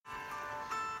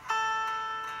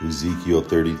Ezekiel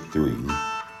 33,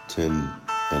 10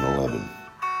 and 11.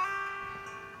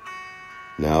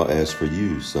 Now as for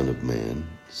you, son of man,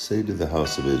 say to the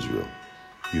house of Israel,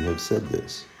 you have said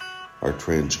this, our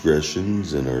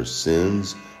transgressions and our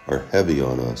sins are heavy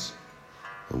on us,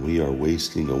 and we are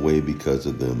wasting away because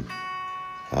of them.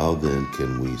 How then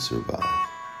can we survive?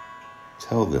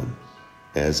 Tell them,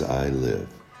 as I live,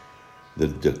 the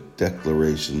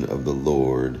declaration of the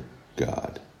Lord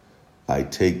God. I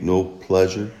take no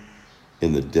pleasure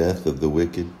in the death of the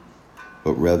wicked,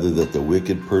 but rather that the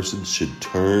wicked person should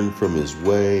turn from his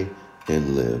way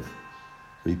and live.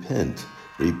 Repent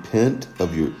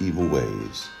of your evil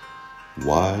ways.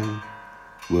 Why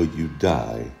will you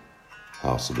die,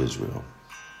 house of Israel?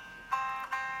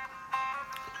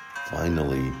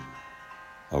 Finally,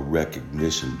 a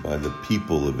recognition by the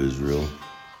people of Israel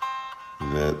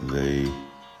that they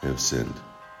have sinned.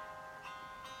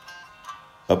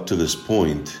 Up to this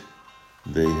point,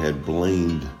 they had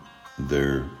blamed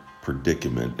their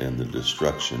predicament and the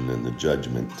destruction and the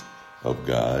judgment of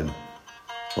God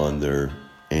on their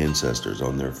ancestors,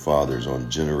 on their fathers, on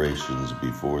generations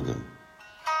before them.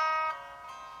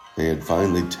 They had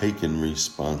finally taken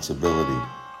responsibility.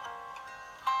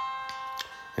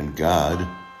 And God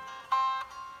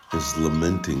is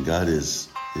lamenting. God is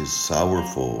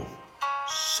sorrowful,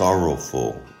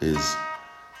 is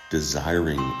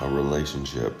desiring a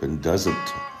relationship and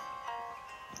doesn't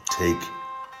take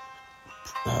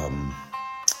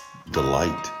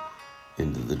delight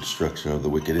into the destruction of the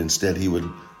wicked. Instead, he would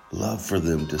love for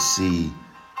them to see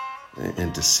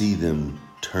them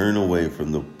turn away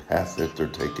from the path that they're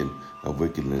taking of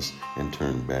wickedness and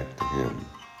turn back to him.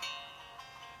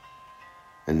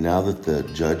 And now that the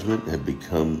judgment had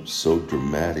become so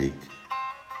dramatic,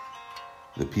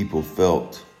 the people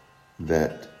felt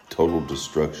that total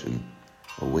destruction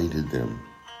awaited them.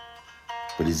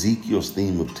 But Ezekiel's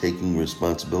theme of taking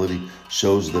responsibility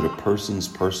shows that a person's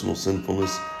personal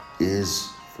sinfulness is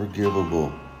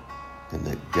forgivable and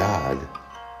that God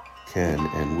can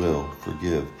and will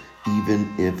forgive,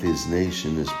 even if his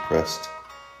nation is pressed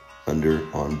under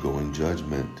ongoing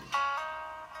judgment.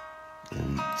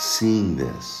 And seeing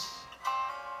this,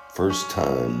 first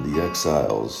time the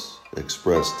exiles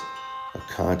expressed a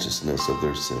consciousness of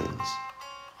their sins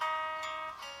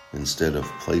instead of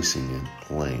placing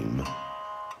blame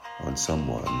on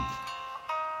someone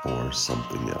or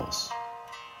something else.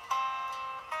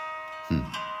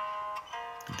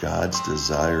 God's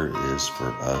desire is for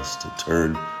us to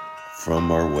turn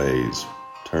from our ways,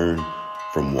 turn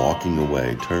from walking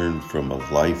away, turn from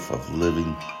a life of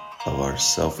living of our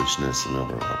selfishness and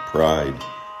of our pride,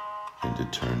 and to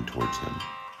turn towards him.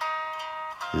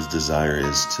 His desire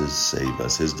is to save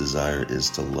us. His desire is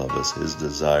to love us. His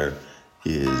desire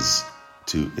is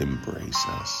to embrace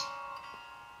us.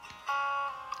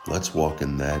 Let's walk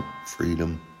in that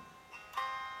freedom,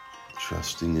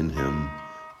 trusting in him,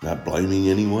 not blaming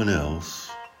anyone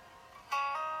else.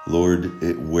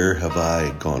 Lord, where have I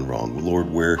gone wrong? Lord,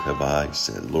 where have I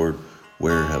sinned? Lord,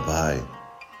 where have I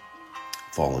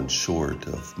fallen short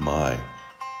of my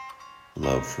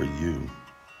love for you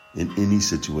in any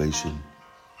situation?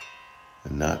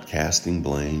 And not casting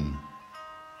blame,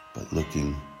 but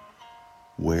looking,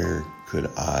 where could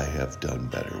I have done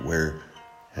better? Where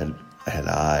had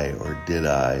I, or did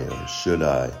I, or should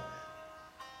I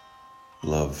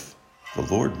love the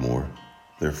Lord more,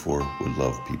 therefore would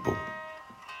love people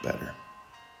better?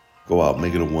 Go out,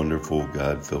 make it a wonderful,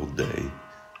 God-filled day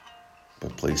by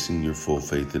placing your full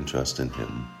faith and trust in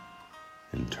him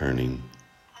and turning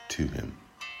to him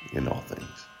in all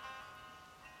things.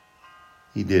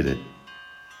 He did it.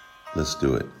 Let's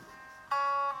do it.